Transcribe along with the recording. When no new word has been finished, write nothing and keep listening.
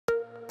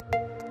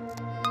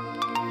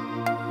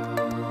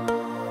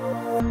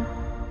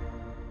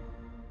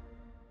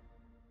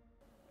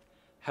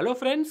Hello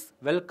friends,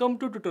 welcome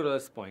to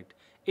Tutorials Point.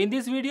 In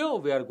this video,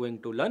 we are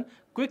going to learn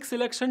Quick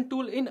Selection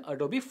tool in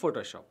Adobe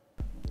Photoshop.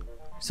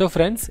 So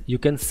friends, you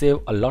can save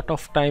a lot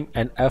of time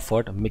and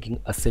effort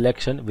making a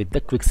selection with the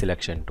Quick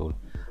Selection tool.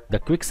 The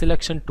Quick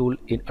Selection tool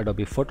in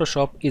Adobe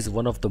Photoshop is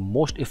one of the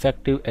most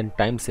effective and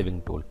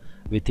time-saving tool.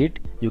 With it,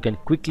 you can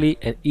quickly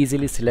and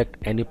easily select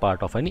any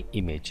part of any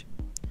image.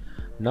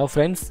 Now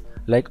friends,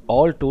 like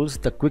all tools,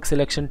 the Quick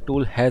Selection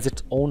tool has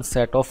its own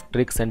set of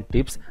tricks and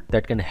tips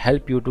that can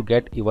help you to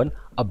get even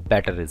a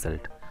better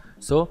result.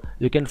 So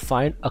you can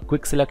find a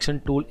Quick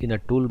Selection tool in a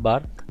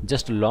toolbar.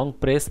 Just long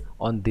press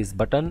on this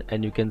button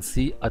and you can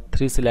see a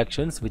 3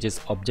 selections, which is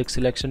Object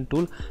Selection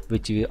tool,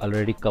 which we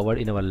already covered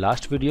in our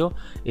last video.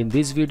 In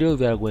this video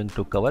we are going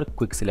to cover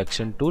Quick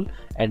Selection tool,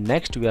 and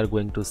next we are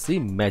going to see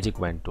Magic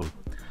Wand tool.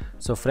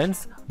 So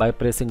friends, by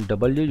pressing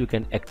W you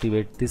can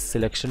activate this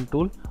selection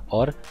tool,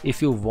 or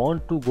if you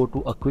want to go to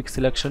a Quick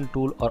Selection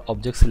tool or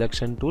Object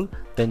Selection tool,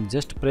 then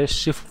just press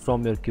Shift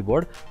from your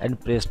keyboard and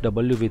press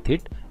W with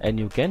it, and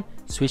you can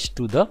switch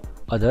to the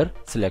other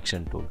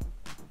selection tool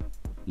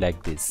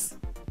like this.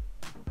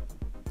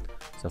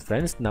 So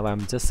friends, now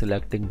I'm just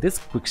selecting this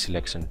Quick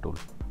Selection tool.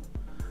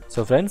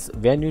 So friends,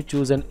 when you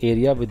choose an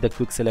area with the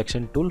Quick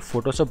Selection tool,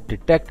 Photoshop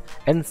detect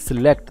and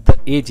select the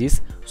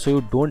edges so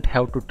you don't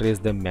have to trace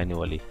them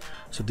manually.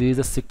 So this is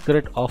the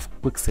secret of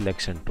Quick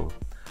Selection tool.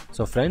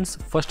 So friends,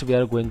 first we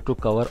are going to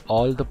cover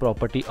all the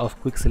property of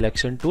Quick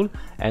Selection tool,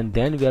 and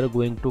then we are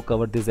going to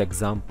cover this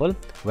example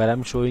where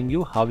I'm showing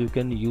you how you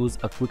can use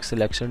a Quick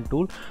Selection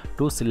tool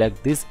to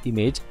select this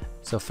image.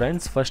 So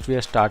friends, first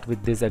we start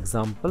with this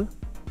example.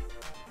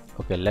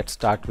 Okay, let's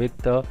start with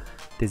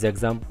this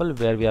example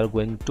where we are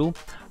going to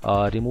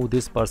remove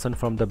this person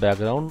from the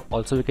background.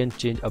 Also we can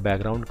change a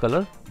background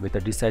color with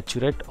a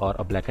desaturate or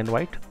a black and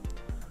white.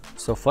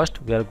 So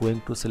first we are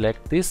going to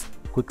select this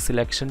Quick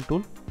Selection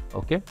tool.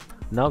 Okay,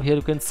 now here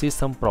you can see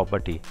some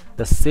property,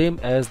 the same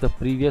as the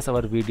previous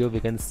our video. We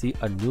can see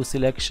a new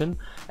selection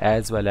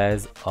as well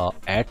as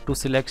add to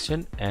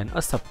selection and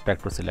a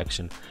subtract to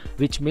selection,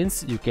 which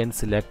means you can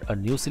select a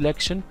new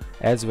selection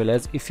as well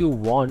as if you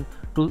want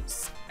to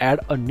add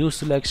a new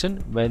selection,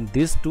 when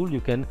this tool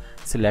you can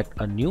select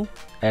a new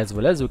as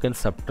well as you can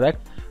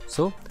subtract.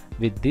 So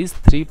with these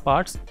 3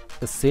 parts,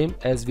 the same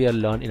as we are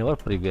learned in our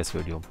previous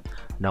video.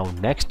 Now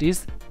next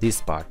is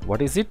this part.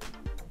 What is it?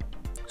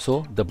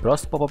 So the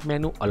brush pop-up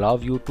menu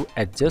allows you to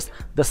adjust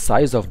the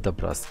size of the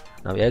brush.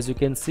 Now as you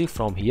can see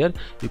from here,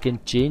 you can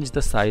change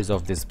the size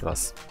of this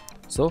brush.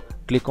 So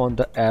click on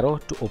the arrow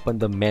to open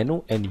the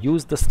menu and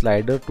use the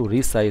slider to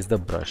resize the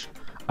brush.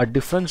 A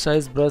different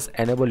size brush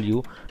enable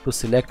you to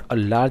select a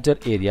larger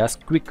areas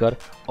quicker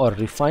or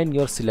refine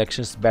your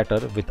selections better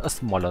with a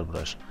smaller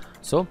brush.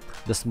 So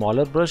the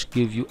smaller brush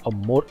gives you a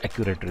more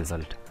accurate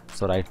result.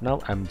 So right now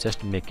I'm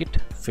just make it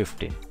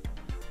 15.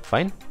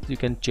 Fine. You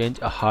can change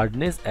a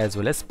hardness as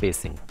well as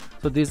spacing.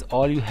 So this is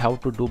all you have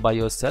to do by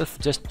yourself.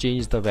 Just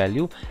change the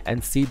value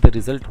and see the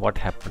result what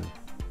happened.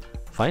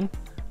 Fine.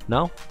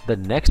 Now the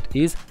next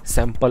is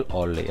sample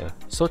all layer.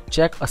 So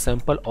check a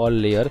sample all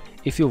layer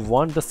if you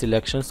want the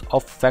selections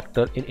of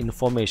factor in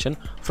information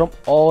from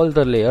all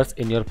the layers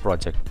in your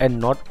project and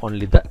not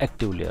only the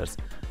active layers.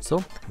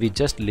 So we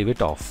just leave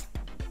it off.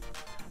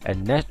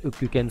 And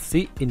next you can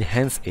see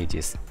enhance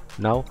edges.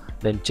 Now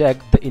then check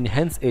the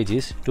enhance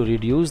edges to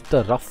reduce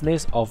the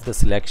roughness of the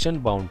selection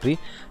boundary.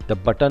 The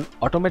button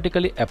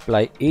automatically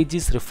apply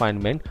edges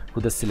refinement to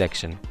the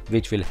selection,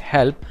 which will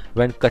help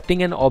when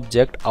cutting an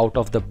object out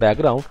of the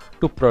background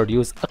to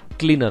produce a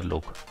cleaner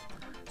look.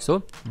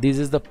 So this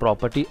is the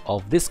property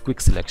of this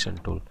Quick Selection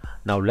tool.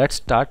 Now let's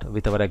start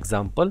with our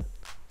example.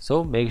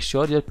 So make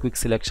sure your Quick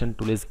Selection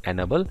tool is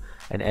enabled,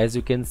 and as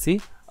you can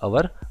see,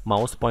 our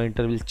mouse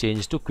pointer will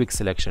change to Quick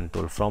Selection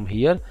tool. From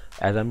here,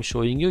 as I'm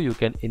showing you, you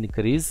can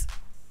increase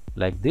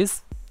like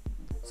this.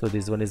 So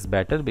this one is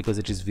better because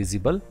it is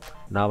visible.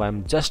 Now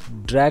I'm just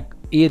drag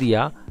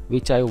area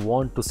which I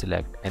want to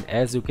select, and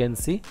as you can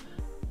see,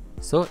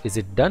 so is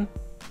it done?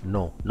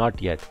 No,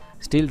 not yet.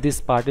 Still this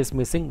part is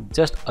missing.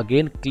 Just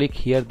again click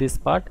here this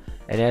part,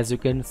 and as you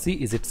can see,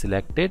 is it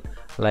selected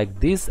like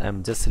this.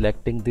 I'm just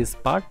selecting this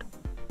part,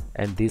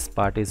 and this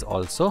part is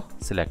also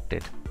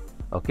selected.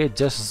 Okay,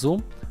 just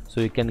zoom so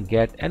you can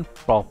get an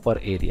proper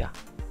area.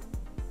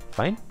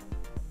 Fine.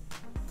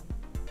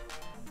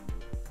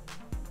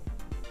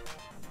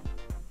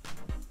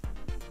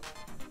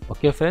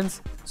 Okay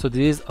friends, so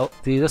this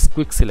is a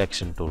Quick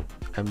Selection tool.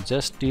 I'm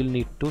just still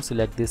need to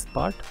select this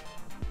part.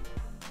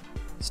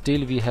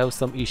 Still we have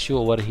some issue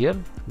over here.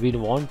 We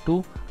want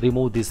to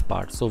remove this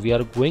part, so we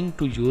are going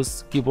to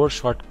use keyboard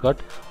shortcut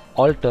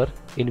Alt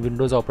in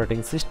Windows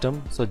operating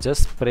system. So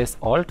just press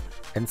Alt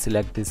and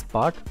select this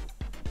part.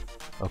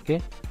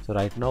 Okay, so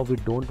right now we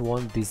don't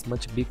want this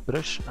much big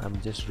brush. I'm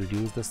just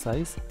reduce the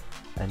size,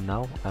 and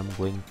now I'm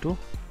going to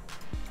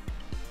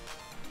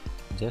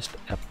just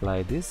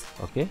apply this.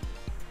 Okay,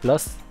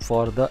 plus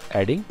for the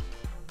adding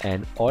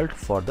and Alt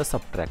for the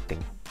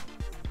subtracting.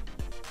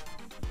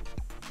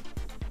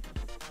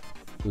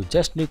 You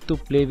just need to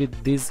play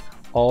with these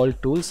all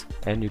tools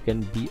and you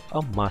can be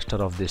a master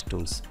of these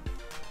tools.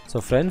 So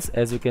friends,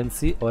 as you can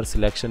see, our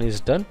selection is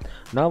done.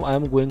 Now I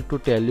am going to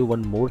tell you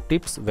one more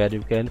tips where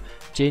you can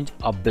change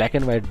a black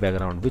and white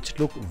background which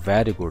look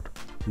very good.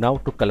 Now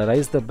to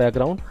colorize the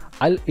background,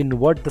 I'll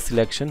invert the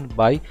selection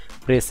by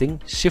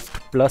pressing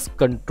Shift plus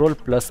Control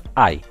plus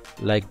I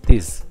like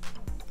this.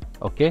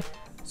 Okay,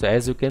 so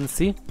as you can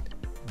see,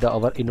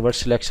 our invert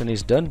selection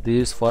is done.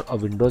 This is for a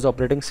Windows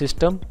operating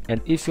system,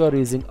 and if you are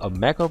using a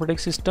Mac operating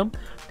system,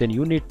 then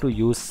you need to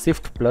use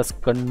Shift plus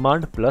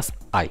Command plus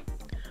I.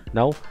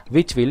 Now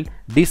which will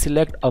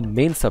deselect a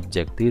main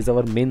subject. This is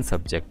our main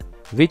subject,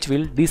 which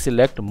will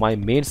deselect my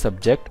main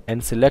subject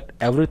and select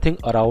everything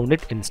around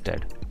it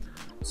instead.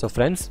 So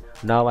friends,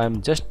 now I am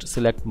just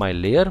select my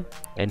layer,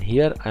 and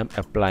here I am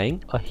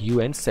applying a hue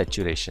and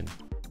saturation.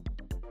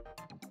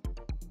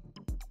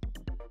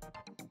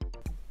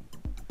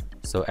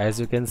 So as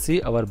you can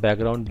see, our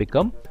background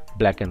become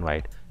black and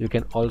white. You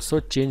can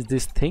also change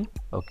this thing.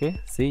 Okay,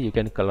 see, you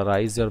can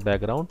colorize your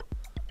background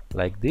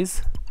like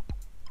this.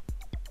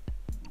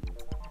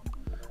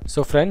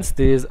 So friends,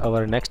 this is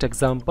our next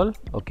example.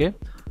 Okay,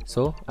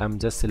 so I'm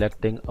just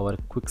selecting our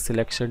quick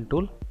selection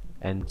tool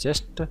and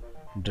just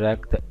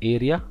drag the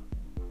area,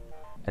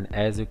 and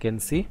as you can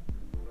see,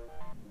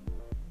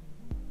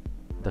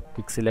 the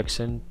quick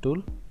selection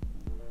tool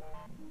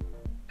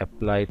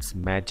apply its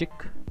magic.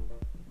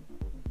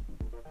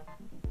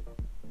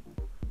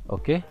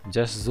 Okay,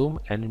 just zoom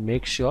and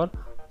make sure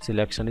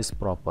selection is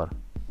proper.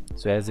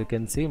 So as you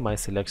can see, my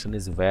selection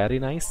is very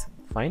nice,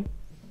 fine.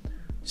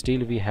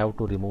 Still we have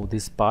to remove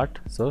this part,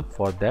 so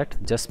for that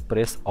just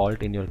press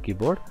Alt in your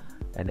keyboard,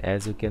 and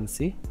as you can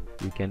see,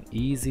 you can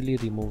easily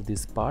remove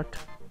this part.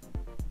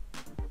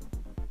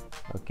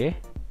 Okay,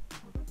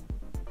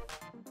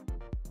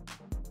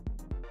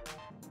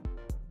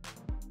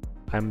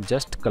 I'm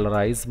just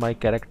colorize my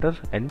character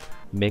and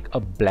make a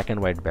black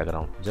and white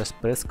background. Just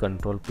press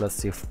Ctrl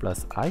plus Shift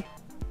plus I.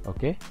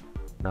 Okay,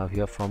 now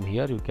here from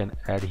here you can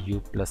add hue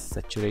plus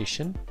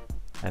saturation,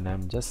 and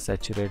I'm just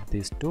saturate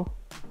these to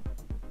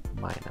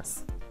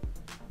minus.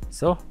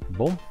 So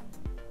boom.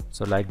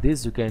 So like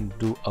this you can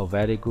do a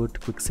very good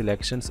quick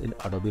selections in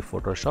Adobe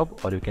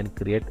Photoshop, or you can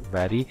create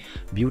very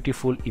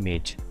beautiful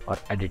image or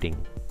editing.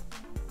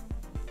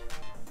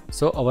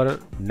 So our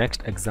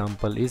next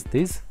example is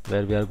this,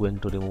 where we are going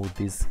to remove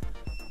this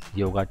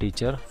yoga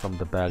teacher from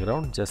the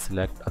background. Just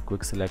select a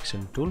quick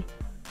selection tool.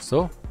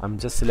 So I'm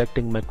just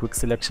selecting my quick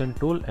selection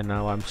tool, and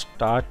now I'm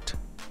start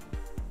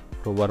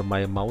over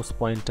my mouse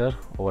pointer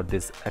over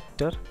this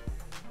actor.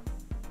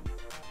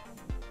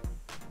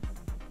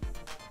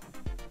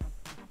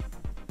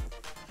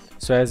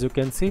 So as you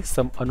can see,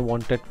 some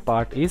unwanted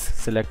part is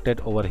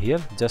selected over here.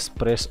 Just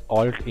press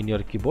Alt in your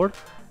keyboard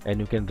and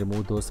you can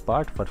remove those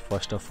parts. But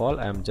first of all,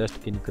 I am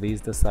just increase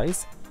the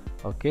size.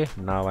 Okay,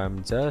 now I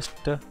am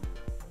just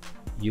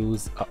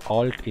use a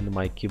Alt in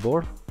my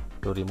keyboard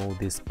to remove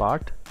this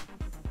part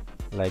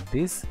like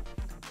this.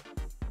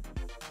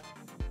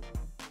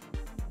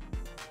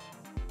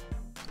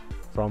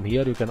 From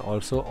here you can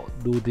also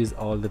do these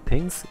all the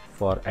things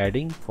for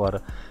adding,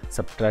 for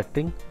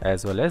subtracting,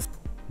 as well as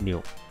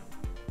new.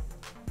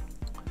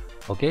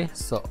 Okay,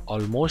 so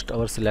almost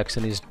our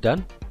selection is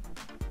done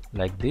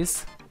like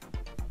this.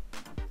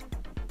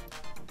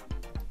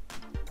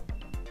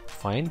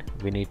 Fine,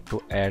 we need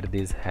to add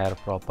this hair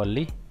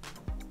properly.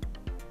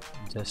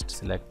 Just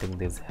selecting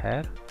this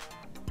hair.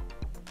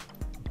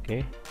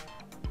 Okay,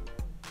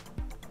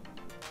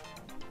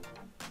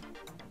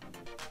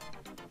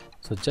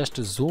 so just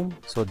zoom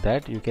so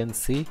that you can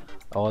see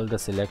all the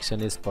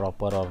selection is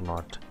proper or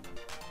not.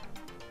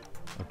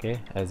 Okay,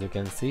 as you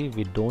can see,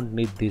 we don't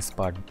need this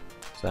part,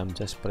 so I'm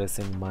just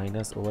pressing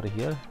minus over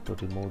here to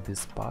remove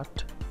this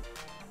part.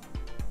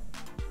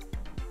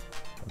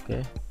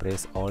 Okay,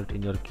 press Alt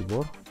in your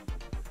keyboard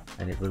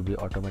and it will be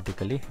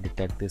automatically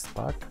detect this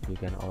part. You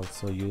can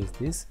also use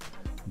this,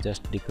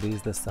 just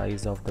decrease the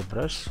size of the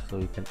brush so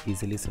you can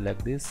easily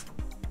select this.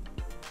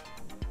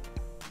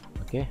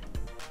 Okay,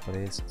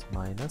 press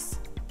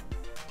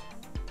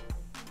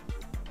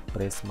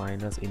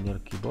minus in your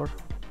keyboard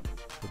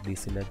to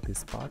deselect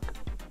this part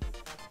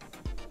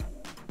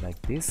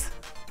like this.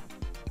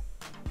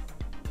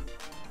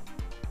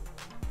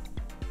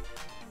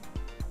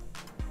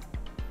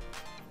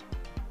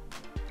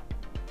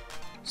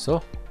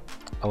 So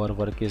our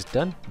work is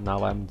done.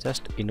 Now I'm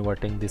just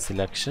inverting the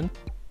selection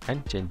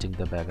and changing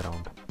the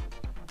background.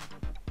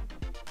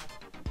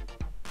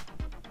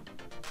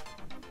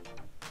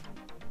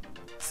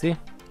 See,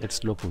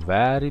 it's look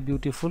very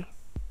beautiful.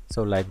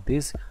 So like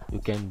this you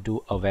can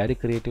do a very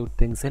creative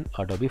things in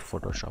Adobe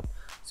Photoshop.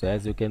 So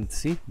as you can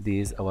see,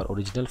 this is our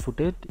original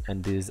footage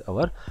and this is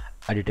our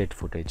edited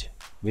footage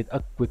with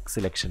a quick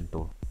selection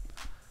tool.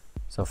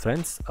 So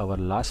friends, our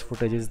last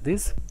footage is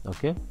this.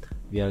 Okay,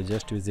 we are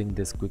just using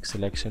this quick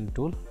selection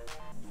tool.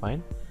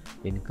 Fine,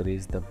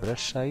 increase the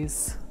brush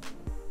size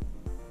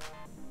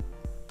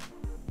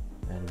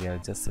and we are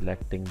just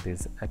selecting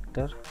this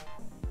actor.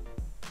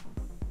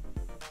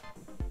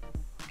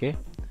 Okay,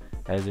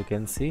 As you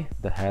can see,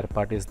 the hair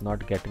part is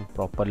not getting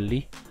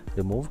properly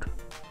removed.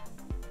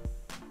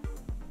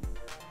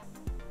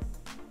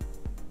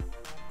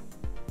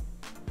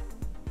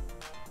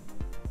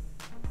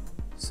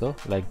 So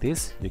like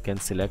this you can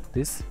select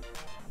this.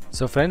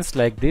 So friends,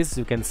 like this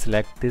you can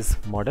select this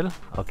model.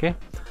 Okay,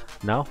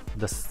 now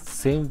the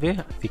same way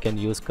we can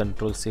use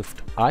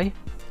Ctrl+Shift+I,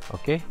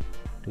 okay,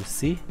 to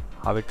see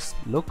how it's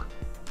look.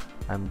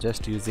 I'm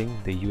just using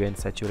the UN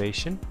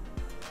saturation.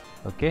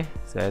 Okay,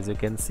 so as you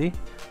can see,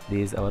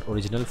 this is our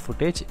original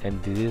footage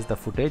and this is the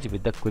footage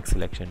with the quick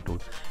selection tool.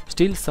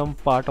 Still some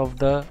part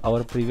of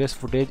our previous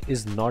footage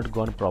is not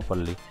gone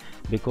properly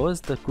because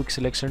the quick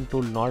selection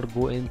tool not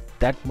go in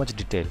that much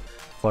detail.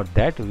 For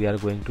that we are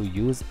going to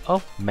use a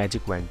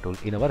magic wand tool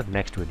in our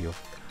next video.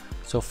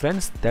 So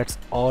friends, that's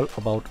all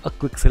about a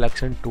quick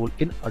selection tool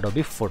in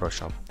Adobe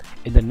Photoshop.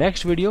 In the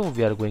next video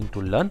we are going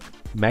to learn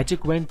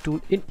magic wand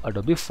tool in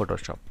Adobe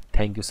Photoshop.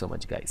 Thank you so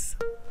much guys.